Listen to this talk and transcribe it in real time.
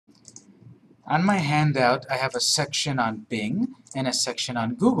On my handout, I have a section on Bing and a section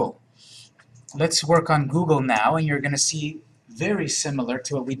on Google. Let's work on Google now, and you're going to see very similar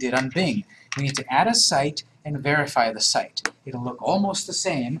to what we did on Bing. We need to add a site and verify the site. It'll look almost the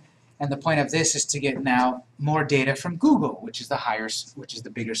same, and the point of this is to get now more data from Google, which is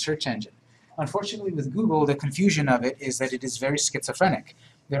the bigger search engine. Unfortunately, with Google, the confusion of it is that it is very schizophrenic.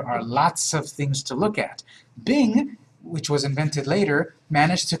 There are lots of things to look at. Bing, which was invented later,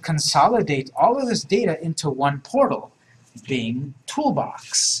 managed to consolidate all of this data into one portal, Bing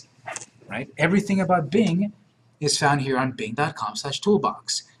Toolbox. Right? Everything about Bing is found here on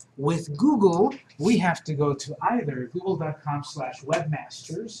bing.com/toolbox. With Google, we have to go to either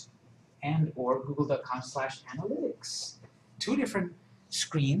google.com/webmasters and or google.com/analytics. Two different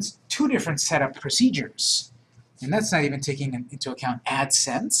screens, two different setup procedures. And that's not even taking into account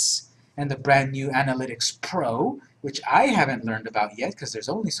AdSense and the brand new Analytics Pro, which I haven't learned about yet because there's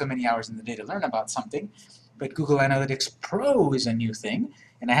only so many hours in the day to learn about something. But Google Analytics Pro is a new thing,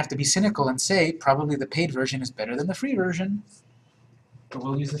 and I have to be cynical and say probably the paid version is better than the free version. But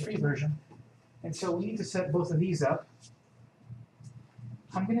we'll use the free version. And so we need to set both of these up.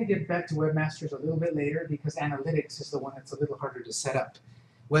 I'm going to get back to Webmasters a little bit later because Analytics is the one that's a little harder to set up.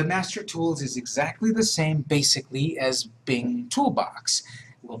 Webmaster Tools is exactly the same basically as Bing Toolbox.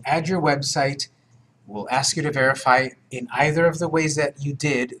 We'll add your website. We'll ask you to verify in either of the ways that you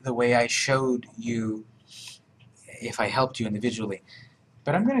did, the way I showed you if I helped you individually.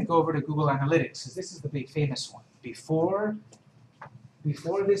 But I'm going to go over to Google Analytics, because this is the big famous one. Before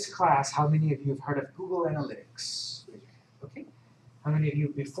this class, how many of you have heard of Google Analytics? Okay. How many of you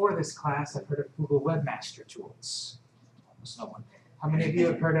before this class have heard of Google Webmaster Tools? Almost no one. How many of you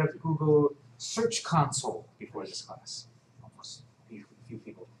have heard of Google Search Console before this class? Almost a few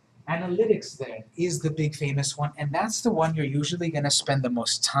people. Analytics then is the big famous one, and that's the one you're usually going to spend the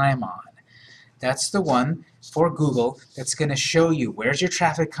most time on. That's the one for Google that's going to show you where's your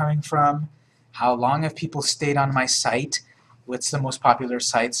traffic coming from, how long have people stayed on my site, what's the most popular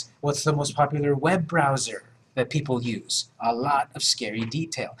sites, what's the most popular web browser that people use. A lot of scary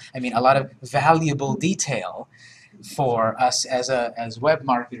detail. I mean, a lot of valuable detail for us as web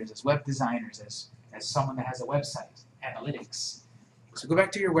marketers, as web designers, as someone that has a website, analytics. So go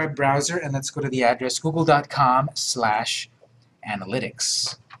back to your web browser and let's go to the address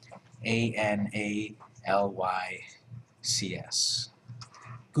google.com/analytics. ANALYCS.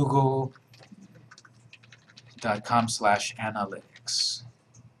 Google.com/analytics.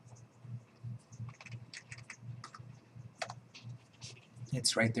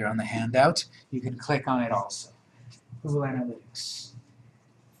 It's right there on the handout. You can click on it also. Google Analytics.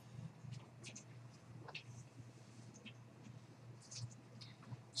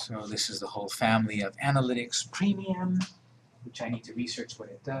 So this is the whole family of Analytics Premium, which I need to research what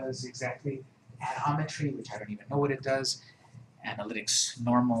it does exactly. Adometry, which I don't even know what it does. Analytics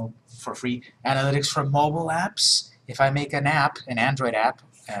Normal for free. Analytics for mobile apps. If I make an app, an Android app,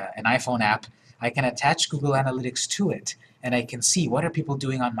 an iPhone app, I can attach Google Analytics to it, and I can see what are people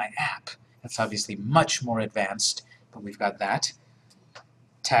doing on my app. That's obviously much more advanced, but we've got that.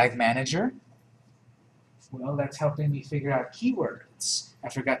 Tag Manager. Well, that's helping me figure out keywords. I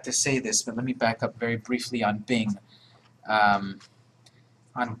forgot to say this, but let me back up very briefly on Bing. On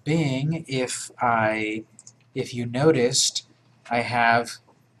Bing, if you noticed, I have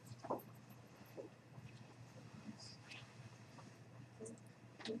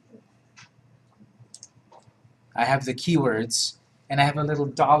the keywords, and I have a little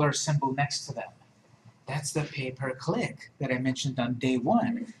dollar symbol next to them. That's the pay-per-click that I mentioned on day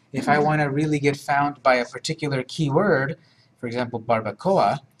one. If I want to really get found by a particular keyword, for example,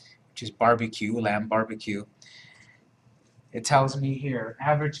 barbacoa, which is barbecue, lamb barbecue, it tells me here,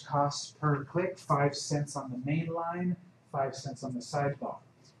 average cost per click, 5 cents on the main line, 5 cents on the sidebar.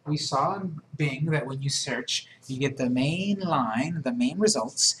 We saw in Bing that when you search, you get the main line, the main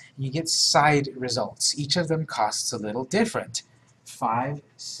results, and you get side results. Each of them costs a little different. 5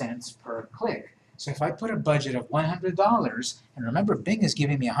 cents per click. So if I put a budget of $100, and remember Bing is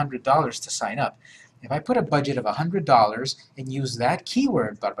giving me $100 to sign up. If I put a budget of $100 and use that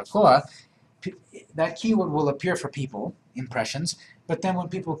keyword, barbacoa, that keyword will appear for people, impressions, but then when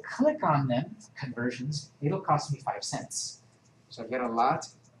people click on them, conversions, it'll cost me 5 cents. So I get a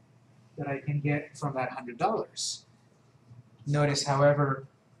lot that I can get from that $100. Notice, however,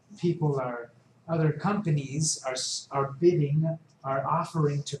 other companies are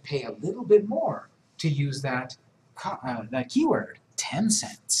offering to pay a little bit more to use that keyword, 10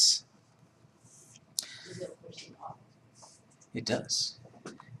 cents. It does.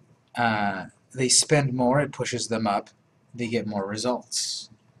 They spend more, it pushes them up, they get more results.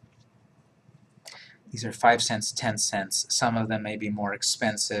 These are 5 cents, 10 cents. Some of them may be more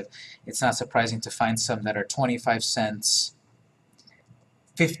expensive. It's not surprising to find some that are 25 cents,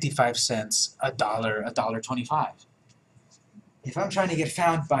 55 cents, $1, $1.25. If I'm trying to get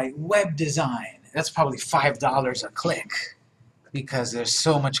found by web design, that's probably $5 a click because there's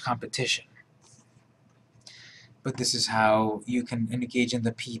so much competition. But this is how you can engage in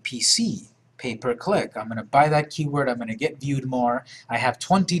the PPC, pay per click. I'm going to buy that keyword, I'm going to get viewed more, I have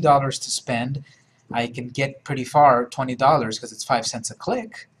 $20 to spend, I can get pretty far, $20, because it's 5 cents a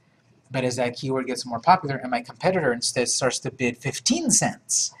click. But as that keyword gets more popular and my competitor instead starts to bid 15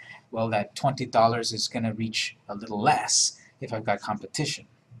 cents, well, that $20 is going to reach a little less if I've got competition.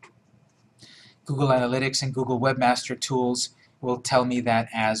 Google Analytics and Google Webmaster Tools will tell me that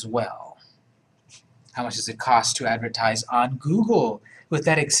as well. How much does it cost to advertise on Google? With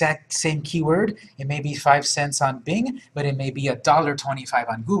that exact same keyword, it may be 5 cents on Bing, but it may be $1.25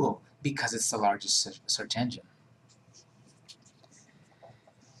 on Google because it's the largest search engine.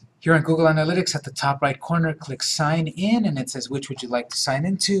 Here on Google Analytics, at the top right corner, click Sign In, and it says, which would you like to sign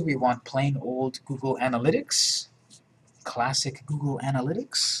into? We want plain old Google Analytics, classic Google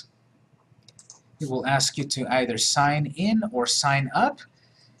Analytics. It will ask you to either sign in or sign up.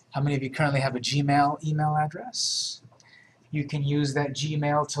 How many of you currently have a Gmail email address? You can use that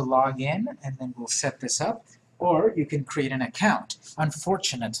Gmail to log in, and then we'll set this up, or you can create an account.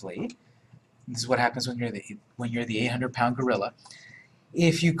 Unfortunately, this is what happens when you're the 800-pound gorilla.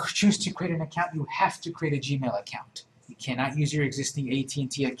 If you choose to create an account, you have to create a Gmail account. You cannot use your existing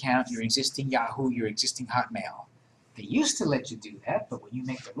AT&T account, your existing Yahoo, your existing Hotmail. They used to let you do that, but when you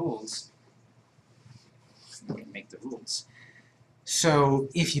make the rules, you can make the rules. So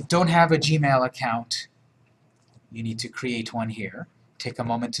if you don't have a Gmail account, you need to create one here. Take a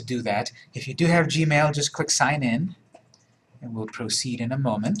moment to do that. If you do have Gmail, just click Sign In, and we'll proceed in a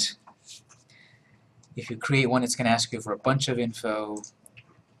moment. If you create one, it's going to ask you for a bunch of info.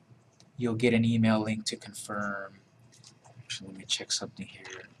 You'll get an email link to confirm. Actually, let me check something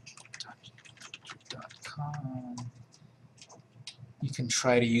here. .com. You can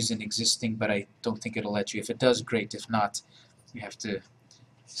try to use an existing, but I don't think it'll let you. If it does, great. If not, you have to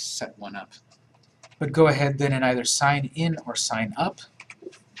set one up. But go ahead then and either sign in or sign up.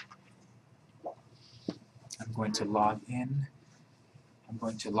 I'm going to log in. I'm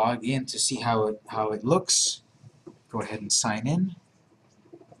going to log in to see how it looks. Go ahead and sign in.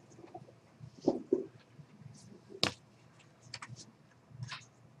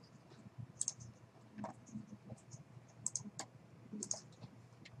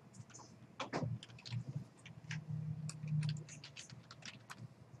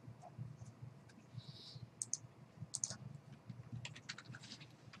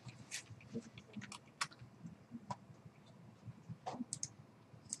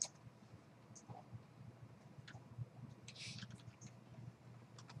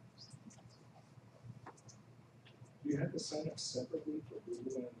 You have to sign up separately for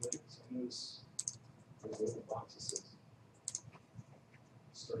Google Analytics on those little boxes.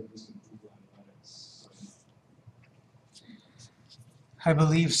 Start using Google Analytics. I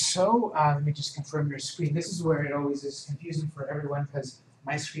believe so. Let me just confirm your screen. This is where it always is confusing for everyone because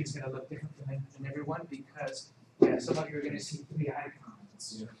my screen's going to look different than everyone because some of you are going to see 3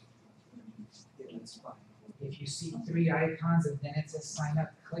 icons. Yeah. Yeah, that's fine. If you see 3 icons and then it says sign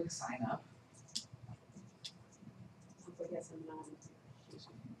up, click sign up.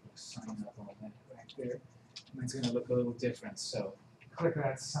 Sign up all that back there. Mine's going to look a little different. So click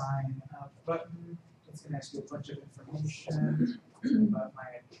that sign up button. It's going to ask you a bunch of information about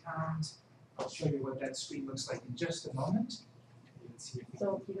my account. I'll show you what that screen looks like in just a moment. Let's see if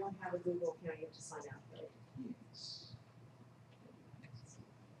So if you don't have a Google account, you have to sign out, right? yes.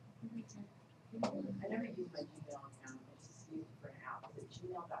 I never use my Gmail account, I just use it for an app. Is it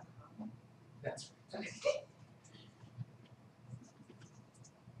gmail.com? That's right.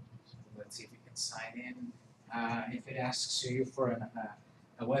 Let's see if we can sign in. If it asks you for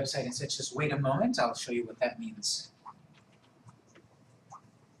a website and says just wait a moment, I'll show you what that means.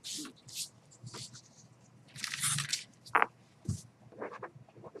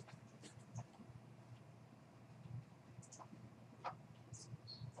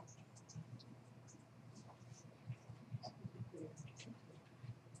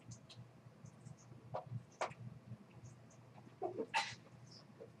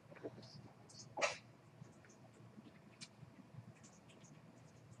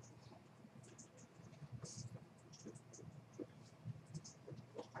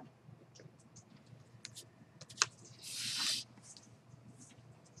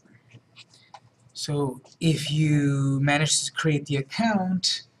 So if you manage to create the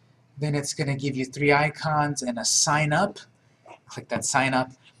account, Then it's going to give you 3 icons and a sign up. Click that sign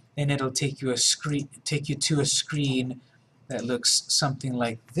up, and it'll take you to a screen that looks something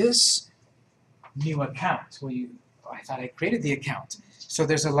like this. New account. Well, I thought I created the account. So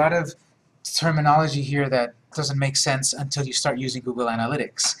there's a lot of terminology here that doesn't make sense until you start using Google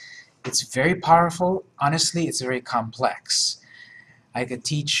Analytics. It's very powerful. Honestly, it's very complex. I could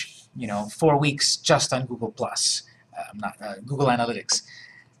teach, 4 weeks just on Google Google Analytics.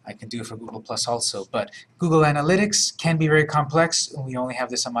 I can do it for Google Plus also, but Google Analytics can be very complex, and we only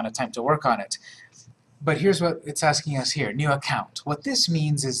have this amount of time to work on it. But here's what it's asking us here, new account. What this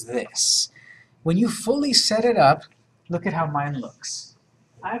means is this. When you fully set it up, look at how mine looks.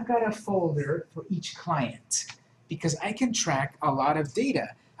 I've got a folder for each client because I can track a lot of data.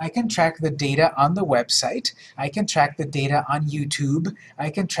 I can track the data on the website. I can track the data on YouTube.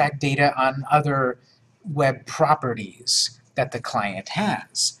 I can track data on other web properties that the client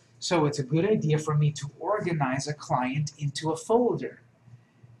has. So it's a good idea for me to organize a client into a folder.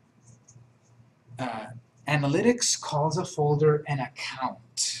 Analytics calls a folder an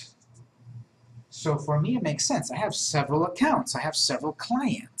account. So for me it makes sense. I have several accounts. I have several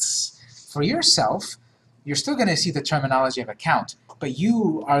clients. For yourself, you're still going to see the terminology of account, but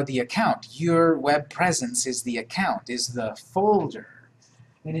you are the account. Your web presence is the account, is the folder.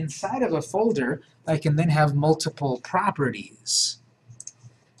 And inside of a folder, I can then have multiple properties.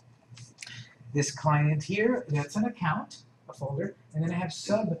 This client here, that's an account, a folder, and then I have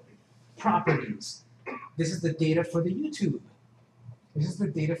sub-properties. This is the data for the YouTube. This is the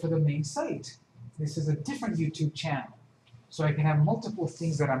data for the main site. This is a different YouTube channel. So I can have multiple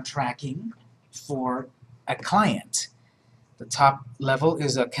things that I'm tracking for a client. The top level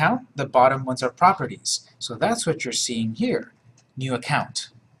is account, the bottom ones are properties. So that's what you're seeing here. New account.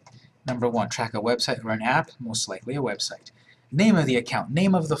 Number 1, track a website or an app, most likely a website. Name of the account,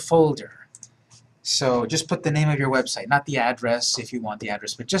 name of the folder. So just put the name of your website, not the address if you want the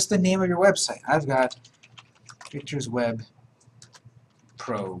address, but just the name of your website. I've got Pictures Web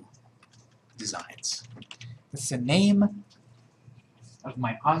Pro Designs. It's the name of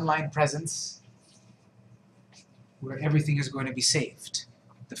my online presence where everything is going to be saved,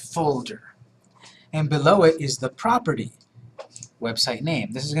 the folder. And below it is the property. Website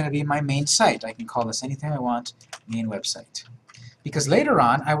name. This is going to be my main site. I can call this anything I want, main website. Because later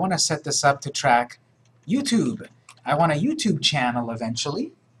on, I want to set this up to track YouTube. I want a YouTube channel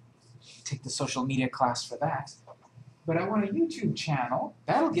eventually. Take the social media class for that. But I want a YouTube channel.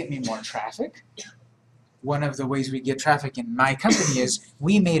 That'll get me more traffic. One of the ways we get traffic in my company is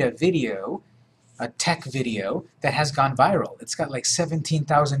we made a video, a tech video, that has gone viral. It's got like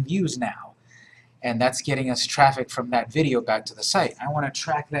 17,000 views now. And that's getting us traffic from that video back to the site. I want to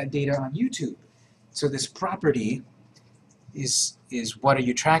track that data on YouTube. So this property is what are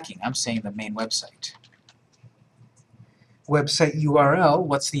you tracking? I'm saying the main website. Website URL,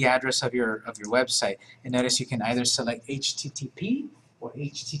 what's the address of your website? And notice you can either select HTTP or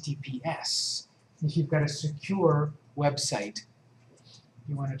HTTPS. If you've got a secure website,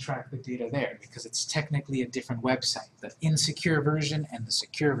 you want to track the data there because it's technically a different website, the insecure version and the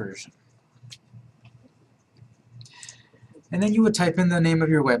secure version. And then you would type in the name of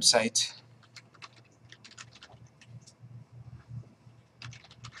your website.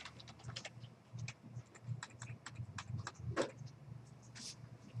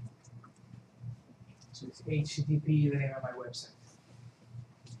 So it's HTTP, the name of my website.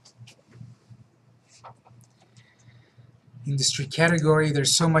 Industry category,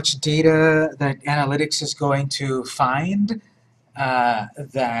 there's so much data that analytics is going to find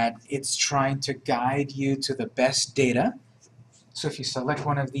that it's trying to guide you to the best data. So if you select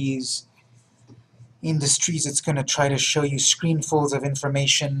one of these industries, it's going to try to show you screenfuls of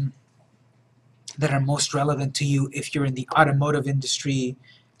information that are most relevant to you if you're in the automotive industry,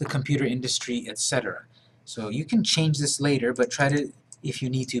 the computer industry, etc. So you can change this later, but try to, if you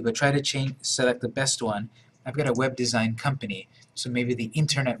need to, but try to select the best one. I've got a web design company, so maybe the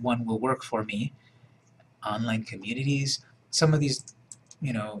internet one will work for me. Online communities, some of these,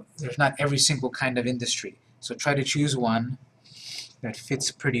 there's not every single kind of industry. So try to choose one that fits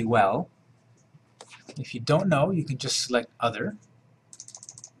pretty well. If you don't know, you can just select other.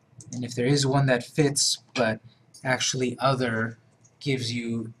 And if there is one that fits, but actually other gives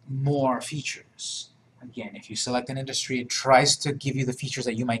you more features. Again, if you select an industry, it tries to give you the features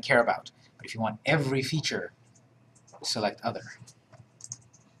that you might care about. But if you want every feature, select other.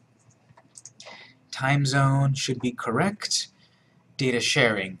 Time zone should be correct. Data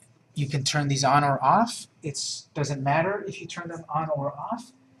sharing. You can turn these on or off. It doesn't matter if you turn them on or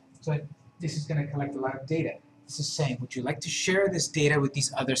off. So this is going to collect a lot of data. This is saying, would you like to share this data with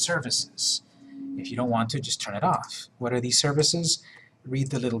these other services? If you don't want to, just turn it off. What are these services?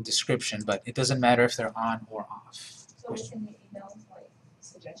 Read the little description, but it doesn't matter if they're on or off. So we can get emails like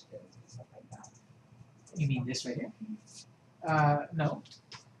suggestions and stuff like that. You mean this right here? No.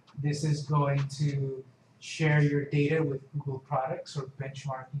 This is going to share your data with Google products or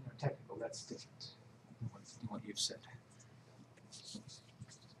benchmarking or technical. That's different than what you've said.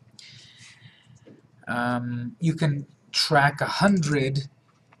 You can track 100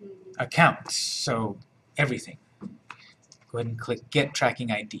 accounts, so everything. Go ahead and click Get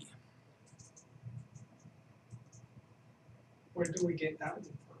Tracking ID. Where do we get that one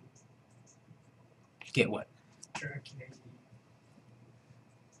from? Get what? Tracking ID.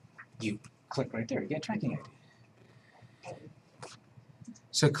 You click right there, Get Tracking ID.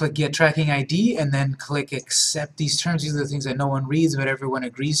 So click Get Tracking ID and then click Accept these terms. These are the things that no one reads but everyone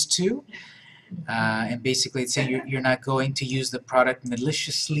agrees to. And basically it's saying you're not going to use the product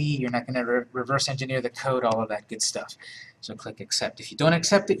maliciously, you're not going to reverse engineer the code, all of that good stuff. So click Accept. If you don't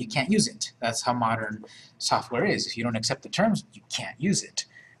accept it, you can't use it. That's how modern software is. If you don't accept the terms, you can't use it.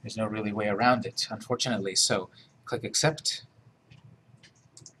 There's no really way around it, unfortunately. So click Accept.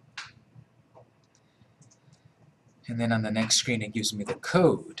 And then on the next screen it gives me the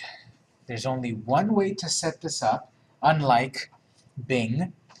code. There's only one way to set this up, unlike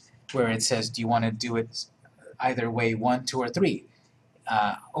Bing, where it says, do you want to do it either way, 1, 2, or 3?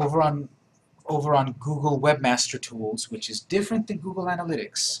 Over on Google Webmaster Tools, which is different than Google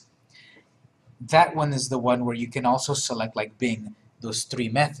Analytics, that one is the one where you can also select, like Bing, those 3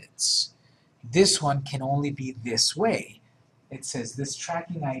 methods. This one can only be this way. It says this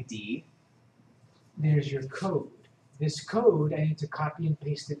tracking ID, there's your code. This code, I need to copy and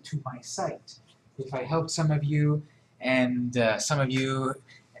paste it to my site. If I helped some of you, and some of you,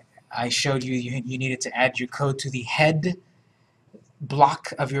 I showed you, you needed to add your code to the head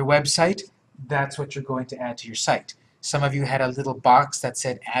block of your website, that's what you're going to add to your site. Some of you had a little box that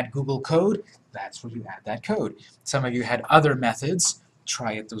said add Google code, that's where you add that code. Some of you had other methods,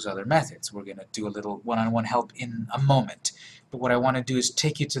 try it those other methods. We're going to do a little one-on-one help in a moment. But what I want to do is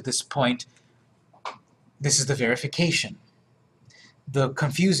take you to this point. This is the verification.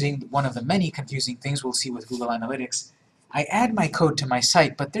 One of the many confusing things we'll see with Google Analytics, I add my code to my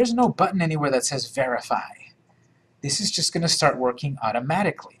site, but there's no button anywhere that says verify. This is just going to start working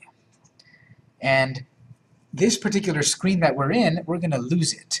automatically. And this particular screen that we're in, we're going to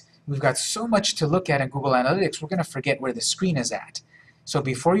lose it. We've got so much to look at in Google Analytics, we're going to forget where the screen is at. So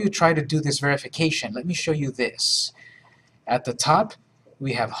before you try to do this verification, let me show you this. At the top,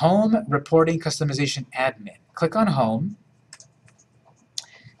 we have Home, Reporting, Customization, Admin. Click on Home.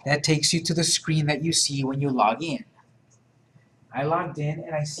 That takes you to the screen that you see when you log in. I logged in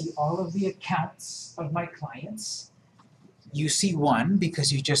and I see all of the accounts of my clients. You see one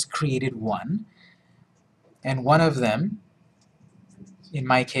because you just created one. And one of them, in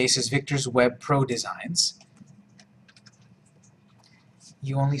my case, is Victor's Web Pro Designs.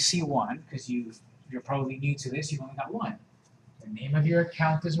 You only see one because you're probably new to this, you've only got one. The name of your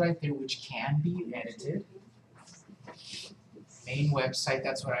account is right there, which can be edited. Main website,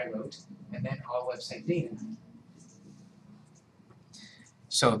 that's what I wrote. And then all website data.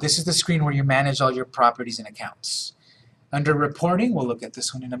 So this is the screen where you manage all your properties and accounts. Under reporting, we'll look at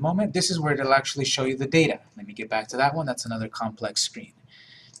this one in a moment, this is where it'll actually show you the data. Let me get back to that one, that's another complex screen.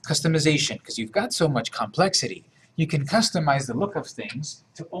 Customization, because you've got so much complexity, you can customize the look of things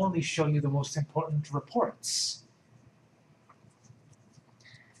to only show you the most important reports.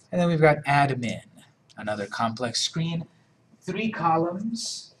 And then we've got admin, another complex screen, 3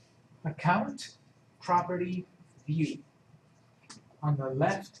 columns, account, property, view. On the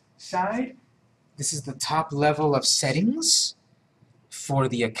left side, this is the top level of settings for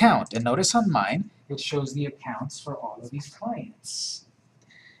the account. And notice on mine, it shows the accounts for all of these clients.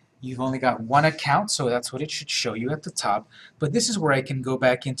 You've only got one account, so that's what it should show you at the top. But this is where I can go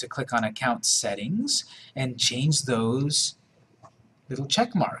back in to click on account settings and change those little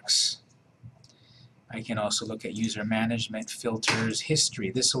check marks. I can also look at user management, filters,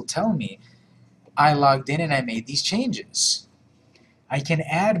 history. This will tell me I logged in and I made these changes. I can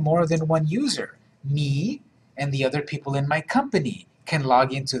add more than one user. Me and the other people in my company can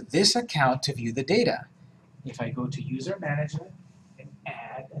log into this account to view the data. If I go to user management and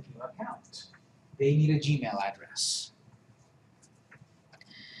add a new account, they need a Gmail address.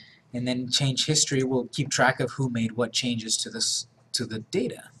 And then change history will keep track of who made what changes to the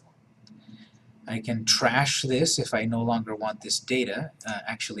data. I can trash this if I no longer want this data.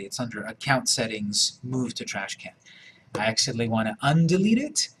 Actually, it's under account settings, move to trash can. I actually want to undelete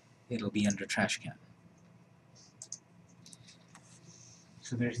it, it'll be under trash can.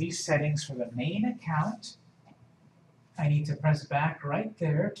 So there's these settings for the main account. I need to press back right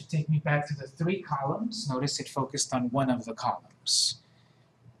there to take me back to the 3 columns. Notice it focused on one of the columns.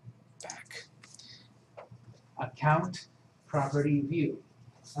 Back. Account, property, view.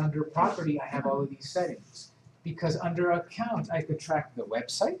 Under property, I have all of these settings. Because under account, I could track the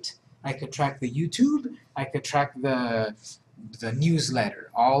website, I could track the YouTube, I could track the newsletter,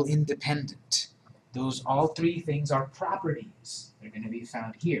 all independent. Those all 3 things are properties. They're going to be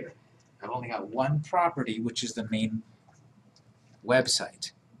found here. I've only got one property, which is the main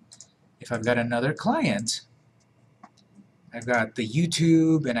website. If I've got another client, I've got the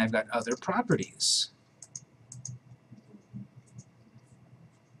YouTube and I've got other properties.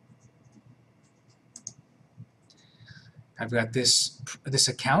 I've got this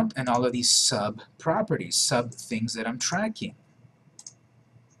account and all of these sub-properties, sub-things that I'm tracking.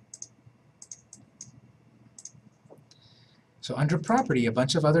 So under property, a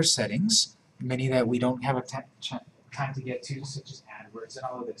bunch of other settings, many that we don't have a time to get to, such as AdWords and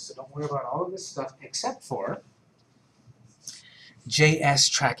all of this. So don't worry about all of this stuff except for JS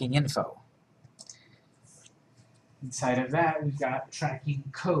tracking info. Inside of that, we've got tracking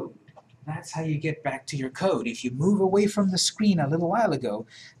code. That's how you get back to your code. If you move away from the screen a little while ago,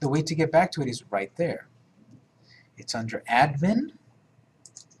 the way to get back to it is right there. It's under Admin,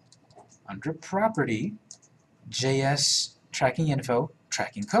 under Property, JS tracking info,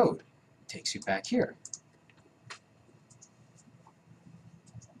 tracking code. Takes you back here.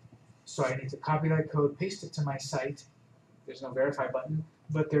 So I need to copy that code, paste it to my site. There's no verify button,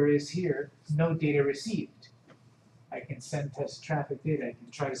 but there is here no data received. I can send test traffic data. I can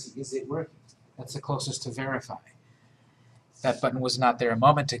try to see, is it working? That's the closest to verify. That button was not there a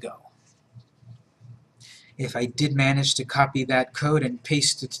moment ago. If I did manage to copy that code and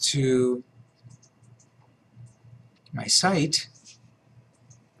paste it to my site,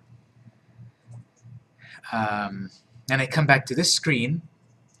 and I come back to this screen,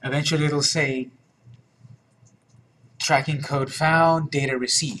 eventually it'll say tracking code found, data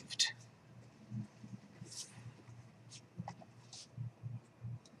received.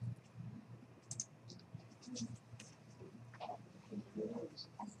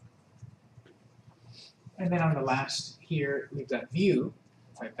 And then on the last here, we've got view.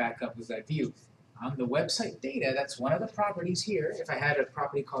 If I back up, we've got view. On the website data, that's one of the properties here. If I had a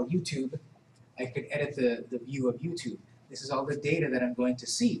property called YouTube, I could edit the view of YouTube. This is all the data that I'm going to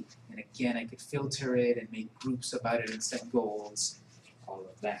see. And again, I could filter it and make groups about it and set goals, all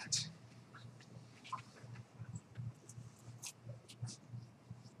of that.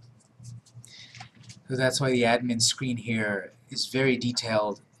 So that's why the admin screen here is very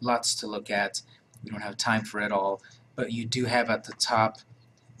detailed, lots to look at. We don't have time for it all, but you do have at the top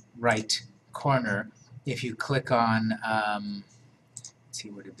right corner, if you click on, let's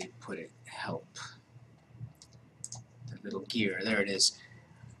see, where did they put it? Help. The little gear, there it is.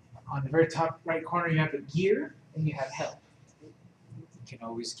 On the very top right corner, you have the gear and you have help. You can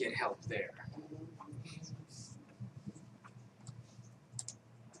always get help there.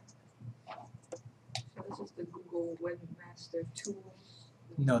 So this is the Google Webmaster Tools.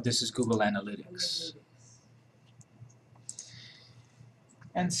 No, this is Google Analytics.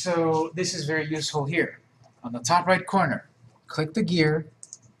 And so this is very useful here. On the top right corner, click the gear,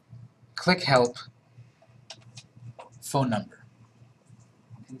 click help, phone number.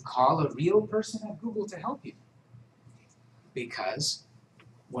 You can call a real person at Google to help you. Because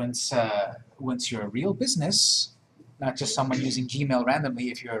once you're a real business, not just someone using Gmail randomly,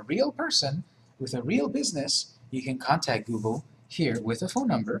 if you're a real person with a real business, you can contact Google here with a phone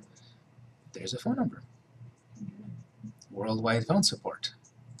number. There's a phone number. Worldwide phone support.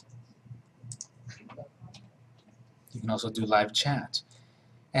 You can also do live chat.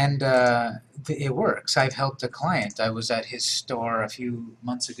 And it works. I've helped a client. I was at his store a few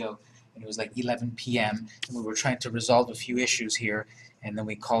months ago, and it was like 11 p.m., and we were trying to resolve a few issues here, and then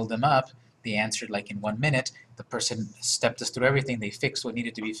we called them up. They answered like in 1 minute. The person stepped us through everything. They fixed what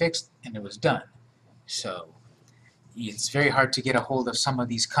needed to be fixed, and it was done. So it's very hard to get a hold of some of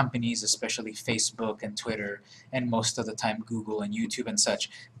these companies, especially Facebook and Twitter, and most of the time Google and YouTube and such.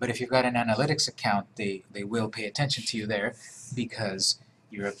 But if you've got an analytics account, they will pay attention to you there, because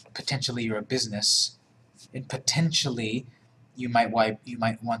potentially you're a business, and potentially you might want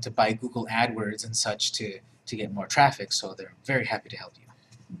to buy Google AdWords and such to get more traffic. So they're very happy to help you.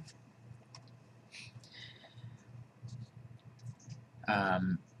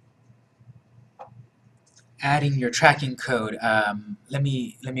 Adding your tracking code, let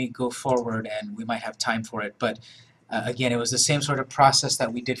me go forward, and we might have time for it, but again, it was the same sort of process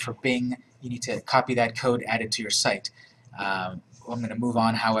that we did for Bing. You need to copy that code, add it to your site. I'm going to move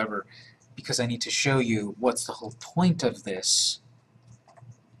on, however, because I need to show you what's the whole point of this.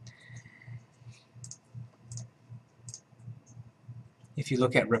 If you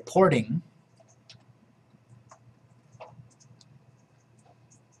look at reporting,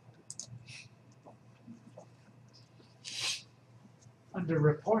 under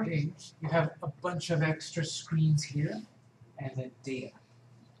reporting, you have a bunch of extra screens here and then data.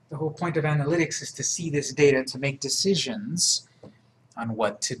 The whole point of analytics is to see this data to make decisions on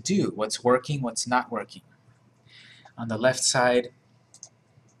what to do, what's working, what's not working. On the left side,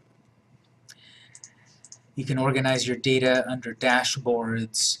 you can organize your data under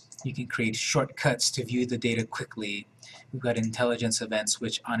dashboards. You can create shortcuts to view the data quickly. We've got intelligence events,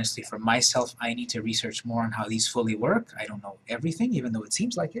 which honestly for myself, I need to research more on how these fully work. I don't know everything, even though it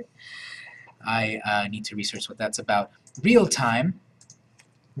seems like it. I need to research what that's about. Real-time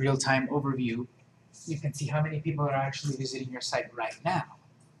overview. You can see how many people are actually visiting your site right now,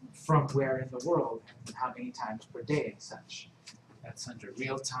 from where in the world, and how many times per day and such. That's under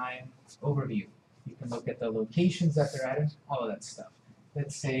real-time overview. You can look at the locations that they're at, all of that stuff.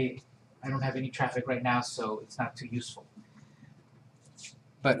 Let's say I don't have any traffic right now, so it's not too useful.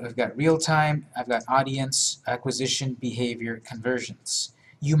 But I've got real-time, I've got audience, acquisition, behavior, conversions.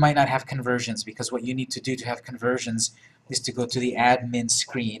 You might not have conversions because what you need to do to have conversions is to go to the admin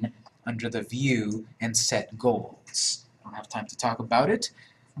screen under the view and set goals. I don't have time to talk about it,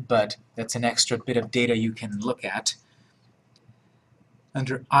 but that's an extra bit of data you can look at.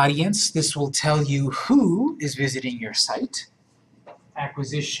 Under audience, this will tell you who is visiting your site.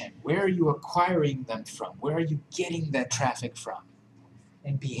 Acquisition, where are you acquiring them from? Where are you getting that traffic from?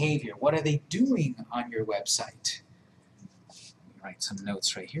 And behavior, what are they doing on your website? Let me write some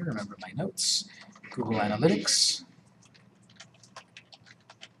notes right here, remember my notes. Google Analytics.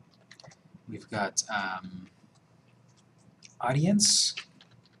 We've got audience,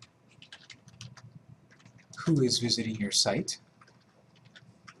 who is visiting your site.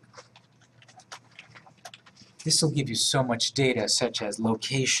 This will give you so much data, such as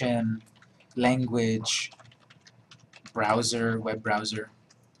location, language, browser, web browser.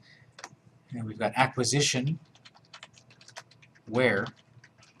 And we've got acquisition. Where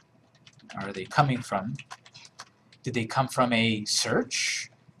are they coming from? Did they come from a search?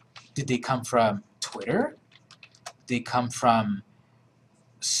 Did they come from Twitter? Did they come from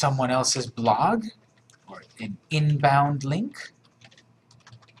someone else's blog? Or an inbound link?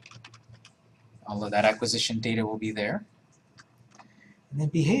 All of that acquisition data will be there. And then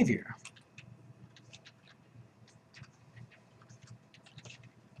behavior.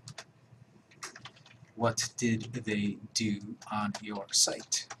 What did they do on your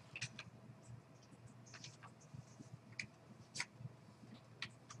site?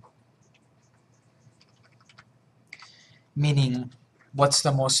 Meaning, what's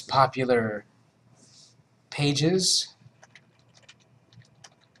the most popular pages?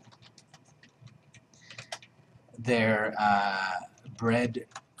 Their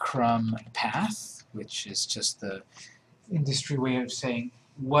breadcrumb path, which is just the industry way of saying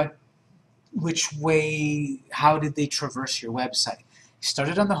which way, how did they traverse your website?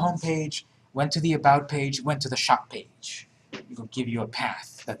 Started on the home page, went to the about page, went to the shop page. It will give you a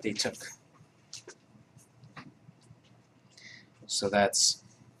path that they took. So that's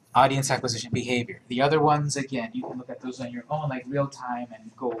audience acquisition behavior. The other ones, again, you can look at those on your own, like real time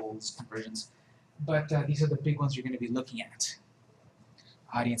and goals, conversions. But these are the big ones you're going to be looking at.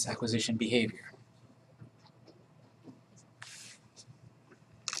 Audience acquisition behavior.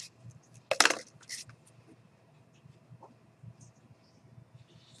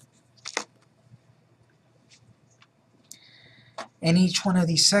 And each one of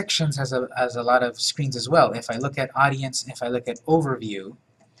these sections has a lot of screens as well. If I look at audience, if I look at overview,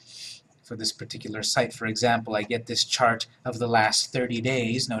 for this particular site, for example, I get this chart of the last 30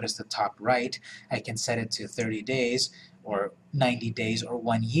 days. Notice the top right. I can set it to 30 days, or 90 days, or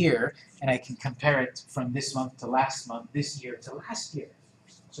 1 year, and I can compare it from this month to last month, this year to last year.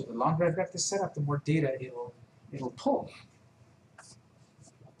 So the longer I've got this set up, the more data it'll pull.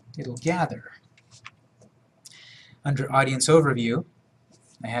 It'll gather. Under Audience Overview,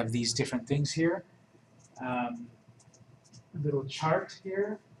 I have these different things here. A little chart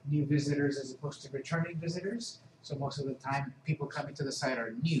here, new visitors as opposed to returning visitors. So most of the time, people coming to the site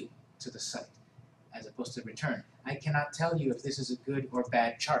are new to the site as opposed to return. I cannot tell you if this is a good or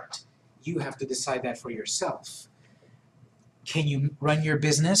bad chart. You have to decide that for yourself. Can you run your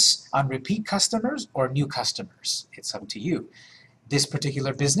business on repeat customers or new customers? It's up to you. This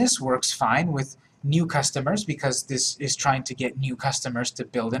particular business works fine with new customers because this is trying to get new customers to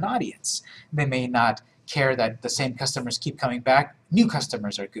build an audience. They may not care that the same customers keep coming back, new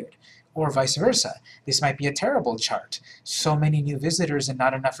customers are good. Or vice versa. This might be a terrible chart. So many new visitors and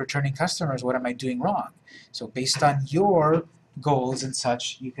not enough returning customers, what am I doing wrong? So based on your goals and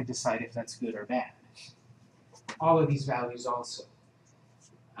such, you can decide if that's good or bad. All of these values also.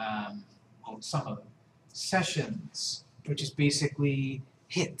 Some of them. Sessions, which is basically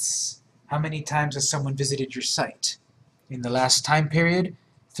hits. How many times has someone visited your site? In the last time period,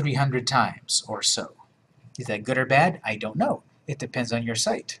 300 times or so. Is that good or bad? I don't know. It depends on your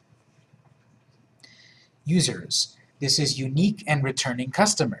site. Users. This is unique and returning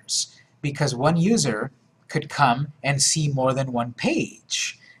customers, because one user could come and see more than one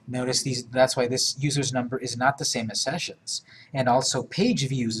page. Notice these, that's why this user's number is not the same as sessions. And also page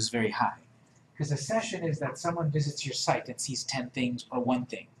views is very high. Because a session is that someone visits your site and sees 10 things or one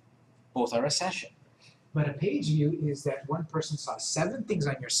thing. Both are a session. But a page view is that one person saw 7 things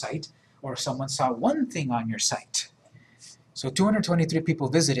on your site, or someone saw 1 thing on your site. So 223 people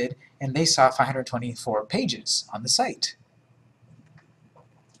visited, and they saw 524 pages on the site.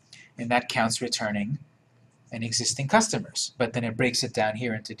 And that counts returning and existing customers. But then it breaks it down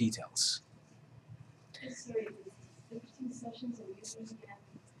here into details. Sorry, 15 sessions of users again?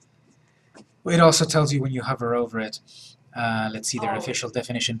 It also tells you when you hover over it. Let's see their official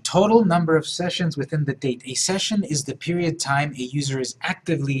definition. Total number of sessions within the date. A session is the period time a user is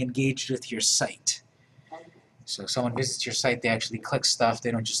actively engaged with your site. So if someone visits your site, they actually click stuff.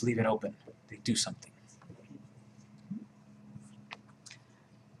 They don't just leave it open. They do something.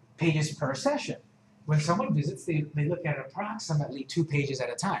 Pages per session. When someone visits, they look at approximately 2 pages at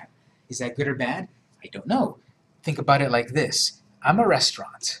a time. Is that good or bad? I don't know. Think about it like this. I'm a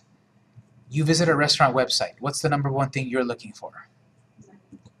restaurant. You visit a restaurant website. What's the number one thing you're looking for?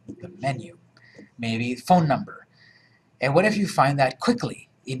 The menu. Maybe phone number. And what if you find that quickly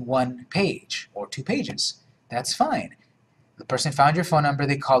in 1 page or 2 pages? That's fine. The person found your phone number,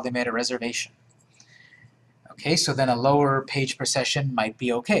 they called, they made a reservation. Okay, so then a lower page per session might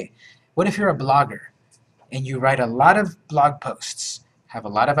be okay. What if you're a blogger and you write a lot of blog posts, have a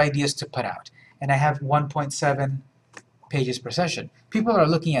lot of ideas to put out, and I have 1.7 pages per session. People are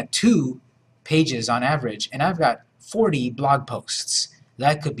looking at 2 pages on average, and I've got 40 blog posts.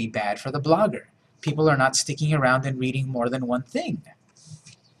 That could be bad for the blogger. People are not sticking around and reading more than 1 thing.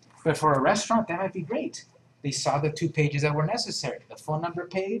 But for a restaurant, that might be great. They saw the 2 pages that were necessary, the phone number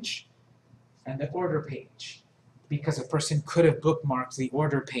page and the order page. Because a person could have bookmarked the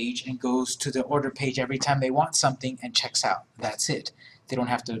order page and goes to the order page every time they want something and checks out. That's it. They don't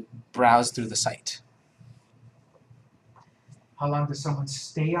have to browse through the site. How long does someone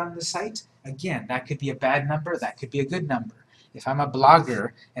stay on the site? Again, that could be a bad number, that could be a good number. If I'm a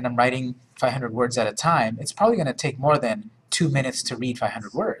blogger and I'm writing 500 words at a time, it's probably going to take more than 2 minutes to read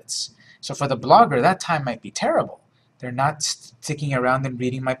 500 words. So for the blogger, that time might be terrible. They're not sticking around and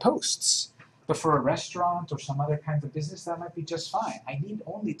reading my posts. But for a restaurant or some other kind of business, that might be just fine. I need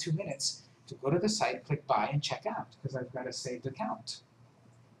only 2 minutes to go to the site, click buy, and check out, because I've got a saved account.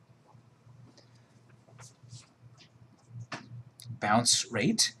 Bounce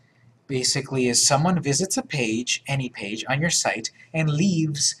rate basically is someone visits a page, any page on your site, and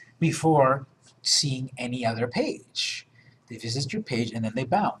leaves before seeing any other page. They visit your page and then they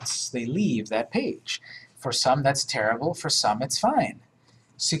bounce. They leave that page. For some that's terrible, for some it's fine.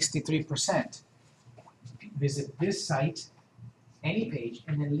 63% visit this site, any page,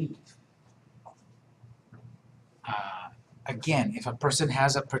 and then leave. Again, if a person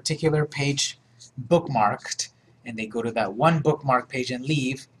has a particular page bookmarked and they go to that 1 bookmark page and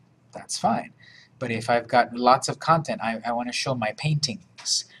leave, that's fine. But if I've got lots of content, I want to show my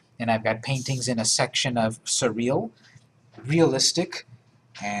paintings, and I've got paintings in a section of surreal, realistic,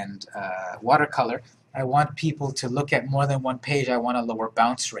 and watercolor, I want people to look at more than 1 page. I want a lower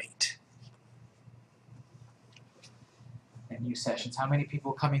bounce rate. And new sessions. How many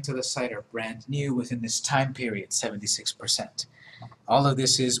people coming to the site are brand new within this time period? 76%. All of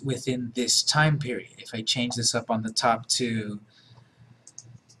this is within this time period. If I change this up on the top to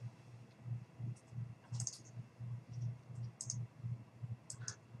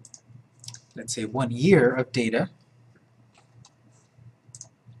let's say 1 year of data,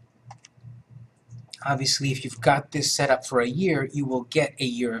 obviously if you've got this set up for a year, you will get a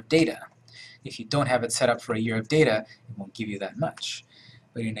year of data. If you don't have it set up for a year of data, it won't give you that much.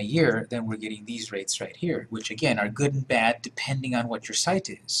 But in a year, then we're getting these rates right here, which again are good and bad depending on what your site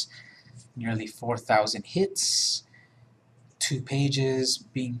is. Nearly 4,000 hits, 2 pages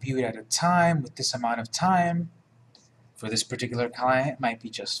being viewed at a time with this amount of time. For this particular client, might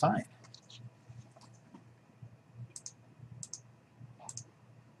be just fine.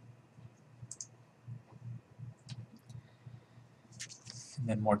 And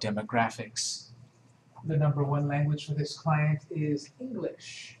then more demographics. The #1 language for this client is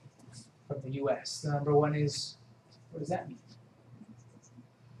English from the US. The #1 is, what does that mean?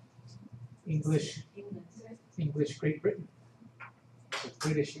 English, English Great Britain. So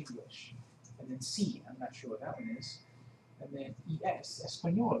British English. And then C, I'm not sure what that one is. And then ES,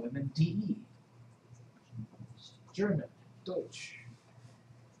 Espanol, and then DE. German, Deutsch,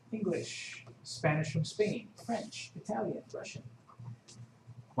 English, Spanish from Spain, French, Italian, Russian.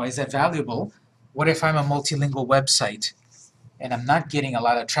 Why is that valuable? What if I'm a multilingual website and I'm not getting a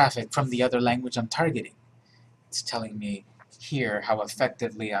lot of traffic from the other language I'm targeting? It's telling me here how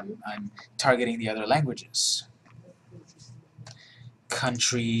effectively I'm targeting the other languages.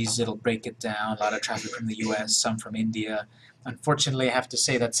 Countries, it'll break it down, a lot of traffic from the US, some from India. Unfortunately, I have to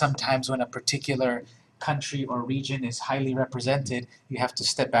say that sometimes when a particular country or region is highly represented, you have to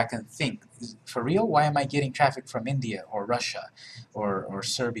step back and think, for real, why am I getting traffic from India or Russia or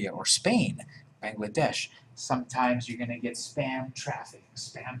Serbia or Spain, Bangladesh? Sometimes you're going to get spam traffic,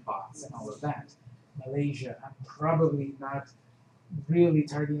 spam bots and all of that. Malaysia, I'm probably not really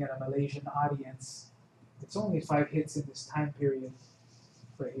targeting a Malaysian audience. It's only 5 hits in this time period.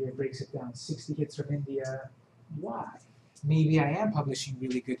 Right here it breaks it down, 60 hits from India. Why? Maybe I am publishing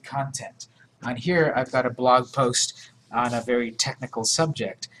really good content. On here, I've got a blog post on a very technical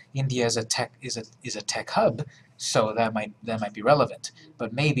subject. India is a tech hub, so that might be relevant.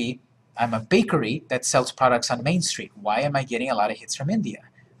 But maybe I'm a bakery that sells products on Main Street. Why am I getting a lot of hits from India?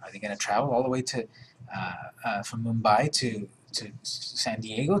 Are they going to travel all the way to from Mumbai to San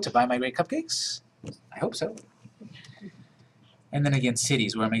Diego to buy my great cupcakes? I hope so. And then again,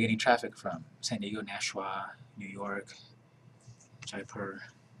 cities. Where am I getting traffic from? San Diego, Nashua, New York, Jaipur,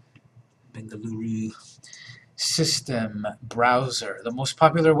 Bengaluru. System, browser. The most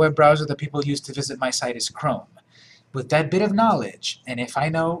popular web browser that people use to visit my site is Chrome. With that bit of knowledge, and if I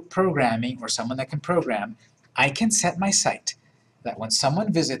know programming or someone that can program, I can set my site that when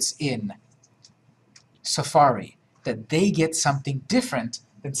someone visits in Safari, that they get something different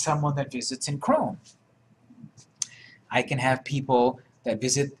than someone that visits in Chrome. I can have people that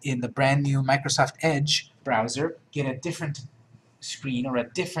visit in the brand new Microsoft Edge browser get a different screen or a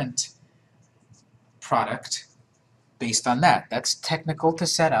different product based on that. That's technical to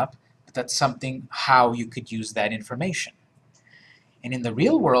set up, but that's something how you could use that information. And in the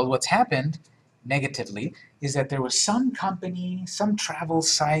real world, what's happened negatively is that there was some company, some travel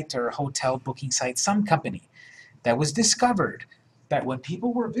site or hotel booking site, some company that was discovered that when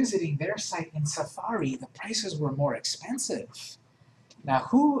people were visiting their site in Safari, the prices were more expensive. Now,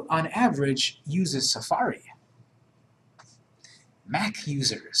 who on average uses Safari? Mac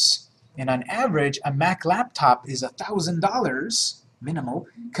users. And on average, a Mac laptop is $1,000 minimal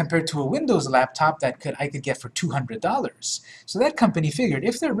compared to a Windows laptop that I could get for $200. So that company figured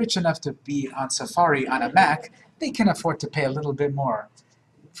if they're rich enough to be on Safari on a Mac, they can afford to pay a little bit more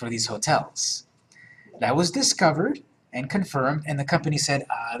for these hotels. That was discovered and confirmed, and the company said,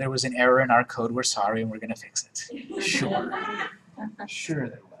 there was an error in our code, we're sorry, and we're going to fix it. Sure. Sure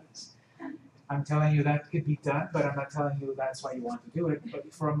there was. I'm telling you that could be done, but I'm not telling you that's why you want to do it,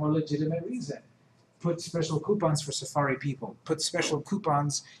 but for a more legitimate reason. Put special coupons for Safari people. Put special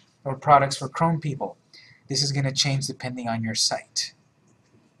coupons or products for Chrome people. This is going to change depending on your site.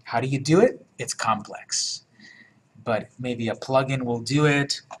 How do you do it? It's complex. But maybe a plugin will do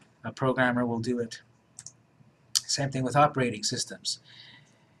it, a programmer will do it. Same thing with operating systems.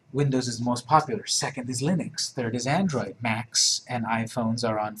 Windows is the most popular. Second is Linux. Third is Android. Macs and iPhones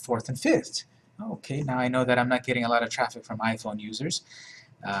are on 4th and 5th. Okay, now I know that I'm not getting a lot of traffic from iPhone users.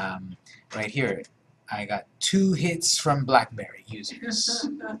 Right here, I got 2 hits from BlackBerry users.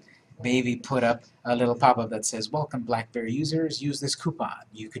 Maybe put up a little pop-up that says, "Welcome BlackBerry users. Use this coupon.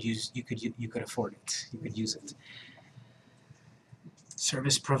 You could afford it. You could use it."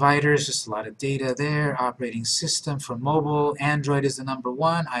 Service providers, just a lot of data there. Operating system for mobile. Android is the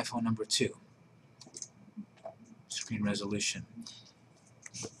 #1. iPhone #2. Screen resolution.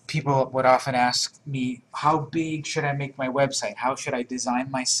 People would often ask me, how big should I make my website? How should I design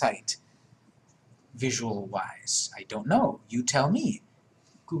my site visual-wise? I don't know. You tell me.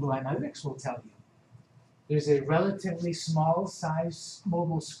 Google Analytics will tell you. There's a relatively small size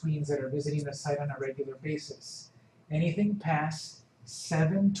mobile screens that are visiting the site on a regular basis. Anything past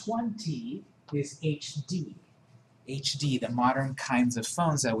 720 is HD. HD, the modern kinds of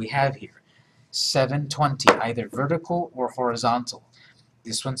phones that we have here. 720, either vertical or horizontal.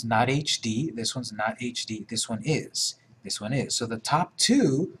 This one's not HD, this one's not HD, this one is. This one is. So the top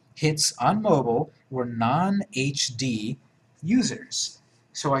 2 hits on mobile were non-HD users.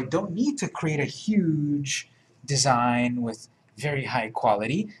 So I don't need to create a huge design with very high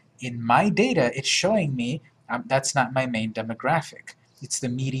quality. In my data, it's showing me that's not my main demographic. It's the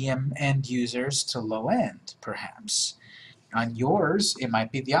medium end users to low end, perhaps. On yours, it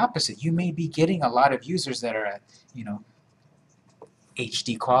might be the opposite. You may be getting a lot of users that are at, you know,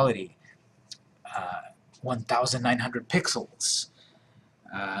 HD quality, 1,900 pixels.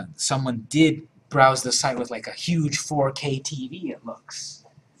 Someone did browse the site with like a huge 4K TV, it looks.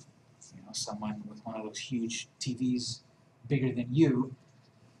 You know, someone with one of those huge TVs bigger than you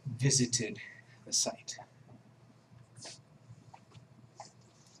visited the site.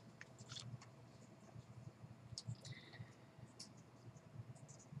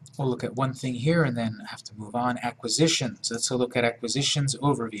 We'll look at one thing here and then have to move on. Acquisitions. Let's look at acquisitions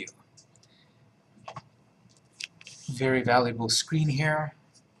overview. Very valuable screen here.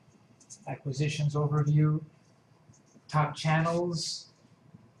 Acquisitions overview. Top channels.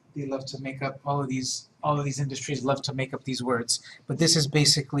 They love to make up all of these industries love to make up these words. But this is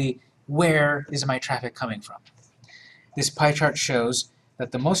basically where is my traffic coming from. This pie chart shows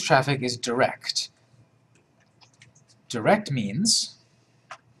that the most traffic is direct. Direct means,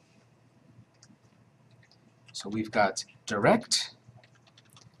 so we've got direct,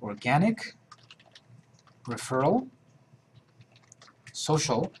 organic, referral,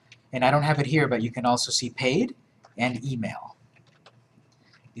 social, and I don't have it here, but you can also see paid and email.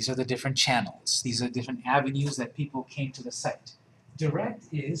 These are the different channels. These are different avenues that people came to the site. Direct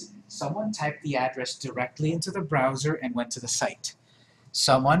is someone typed the address directly into the browser and went to the site.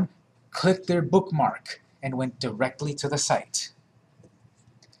 Someone clicked their bookmark and went directly to the site.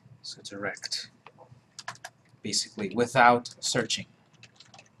 So direct. Basically, without searching.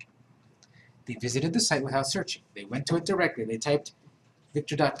 They visited the site without searching. They went to it directly. They typed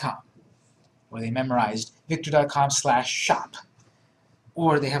victor.com, or they memorized victor.com/shop,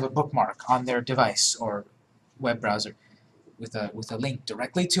 or they have a bookmark on their device or web browser with a link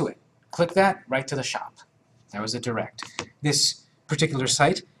directly to it. Click that, right to the shop. That was a direct. This particular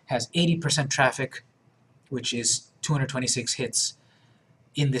site has 80% traffic, which is 226 hits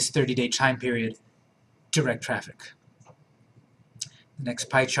in this 30-day time period. Direct traffic. The next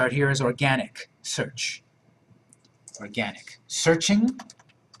pie chart here is organic search. Organic. Searching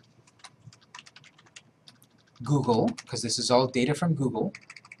Google, because this is all data from Google.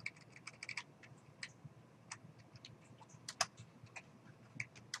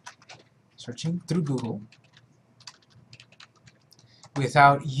 Searching through Google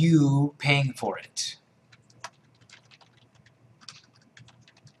without you paying for it.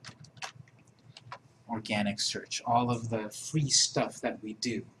 Organic search, all of the free stuff that we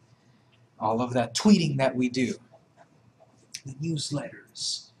do, all of that tweeting that we do, the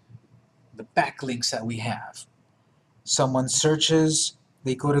newsletters, the backlinks that we have. Someone searches,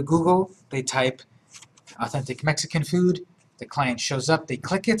 they go to Google, they type authentic Mexican food, the client shows up, they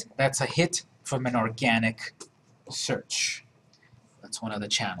click it, that's a hit from an organic search. That's one of the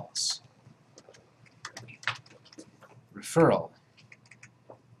channels. Referral.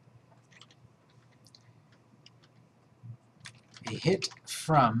 A hit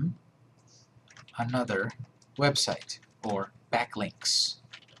from another website, or backlinks.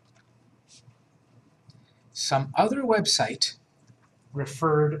 Some other website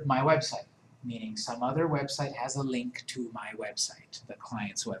referred my website, meaning some other website has a link to my website, the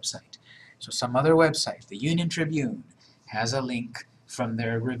client's website. So some other website, the Union Tribune, has a link from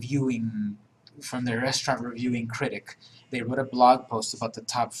their restaurant reviewing critic. They wrote a blog post about the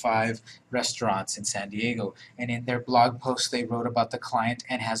top 5 restaurants in San Diego, and in their blog post they wrote about the client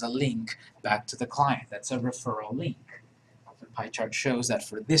and has a link back to the client. That's a referral link. The pie chart shows that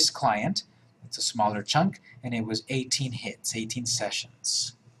for this client, it's a smaller chunk, and it was 18 hits, 18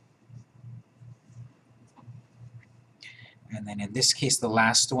 sessions. And then in this case, the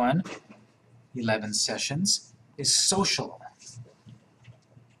last one, 11 sessions, is social.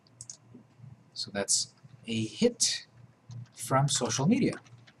 So that's a hit from social media.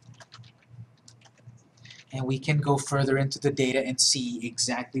 And we can go further into the data and see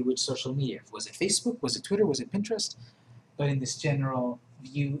exactly which social media. Was it Facebook? Was it Twitter? Was it Pinterest? But in this general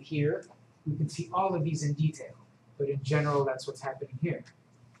view here, we can see all of these in detail. But in general, that's what's happening here.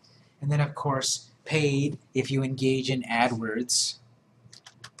 And then, of course, paid, if you engage in AdWords,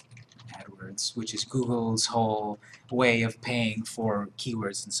 which is Google's whole way of paying for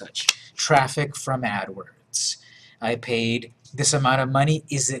keywords and such. Traffic from AdWords. I paid this amount of money.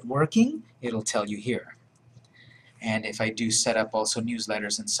 Is it working? It'll tell you here. And if I do set up also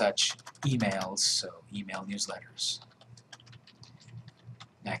newsletters and such, emails, so email newsletters.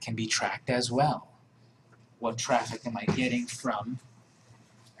 That can be tracked as well. What traffic am I getting from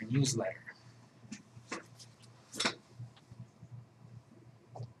a newsletter?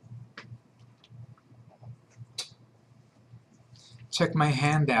 check my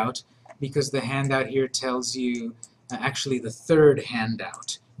handout, because the handout here tells you, actually the third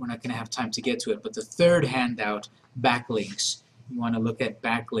handout, we're not going to have time to get to it, but the third handout, backlinks. You want to look at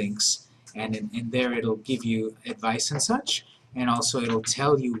backlinks, and in there it'll give you advice and such, and also it'll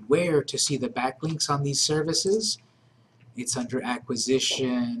tell you where to see the backlinks on these services. It's under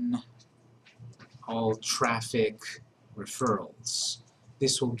acquisition, all traffic, referrals.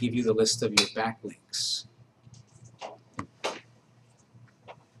 This will give you the list of your backlinks.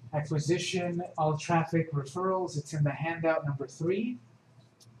 Acquisition, all traffic, referrals, it's in the handout number 3.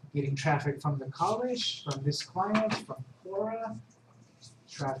 Getting traffic from the college, from this client, from Quora,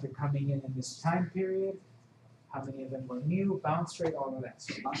 traffic coming in this time period, how many of them were new, bounce rate, all of that.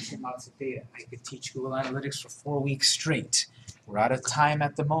 So lots and lots of data. I could teach Google Analytics for 4 weeks straight. We're out of time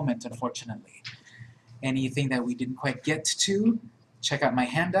at the moment, unfortunately. Anything that we didn't quite get to, check out my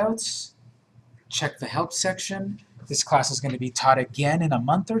handouts, check the help section. This class is going to be taught again in a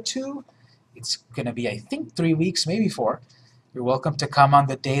month or 2. It's going to be, I think, 3 weeks, maybe 4. You're welcome to come on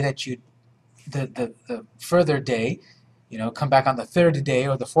the day that you, the further day, you know, come back on the 3rd day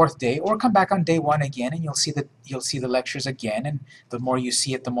or the 4th day, or come back on day 1 again, and you'll see the lectures again, and the more you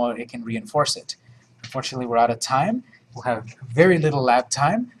see it, the more it can reinforce it. Unfortunately, we're out of time. We'll have very little lab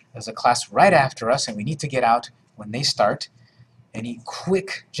time. There's a class right after us, and we need to get out when they start. Any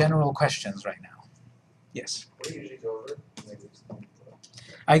quick general questions right now? Yes? What do you usually go over?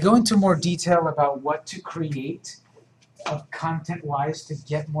 I go into more detail about what to create content-wise to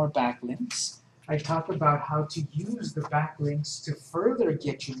get more backlinks. I talk about how to use the backlinks to further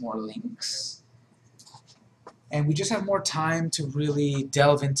get you more links. And we just have more time to really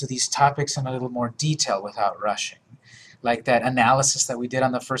delve into these topics in a little more detail without rushing. Like that analysis that we did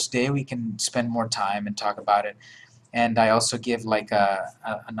on the first day, we can spend more time and talk about it. And I also give like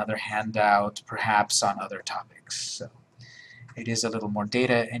another handout perhaps on other topics. So it is a little more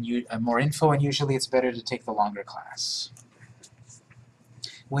data and more info, and usually it's better to take the longer class.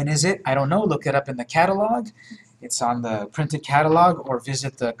 When is it? I don't know. Look it up in the catalog. It's on the printed catalog, or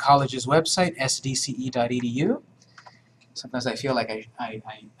visit the college's website, sdce.edu. Sometimes I feel like I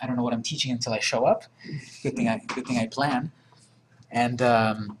don't know what I'm teaching until I show up. Good thing I plan. And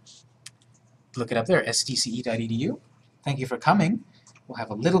look it up there, sdce.edu. Thank you for coming. We'll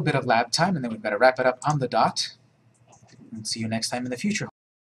have a little bit of lab time, and then we've got to wrap it up on the dot. And see you next time in the future.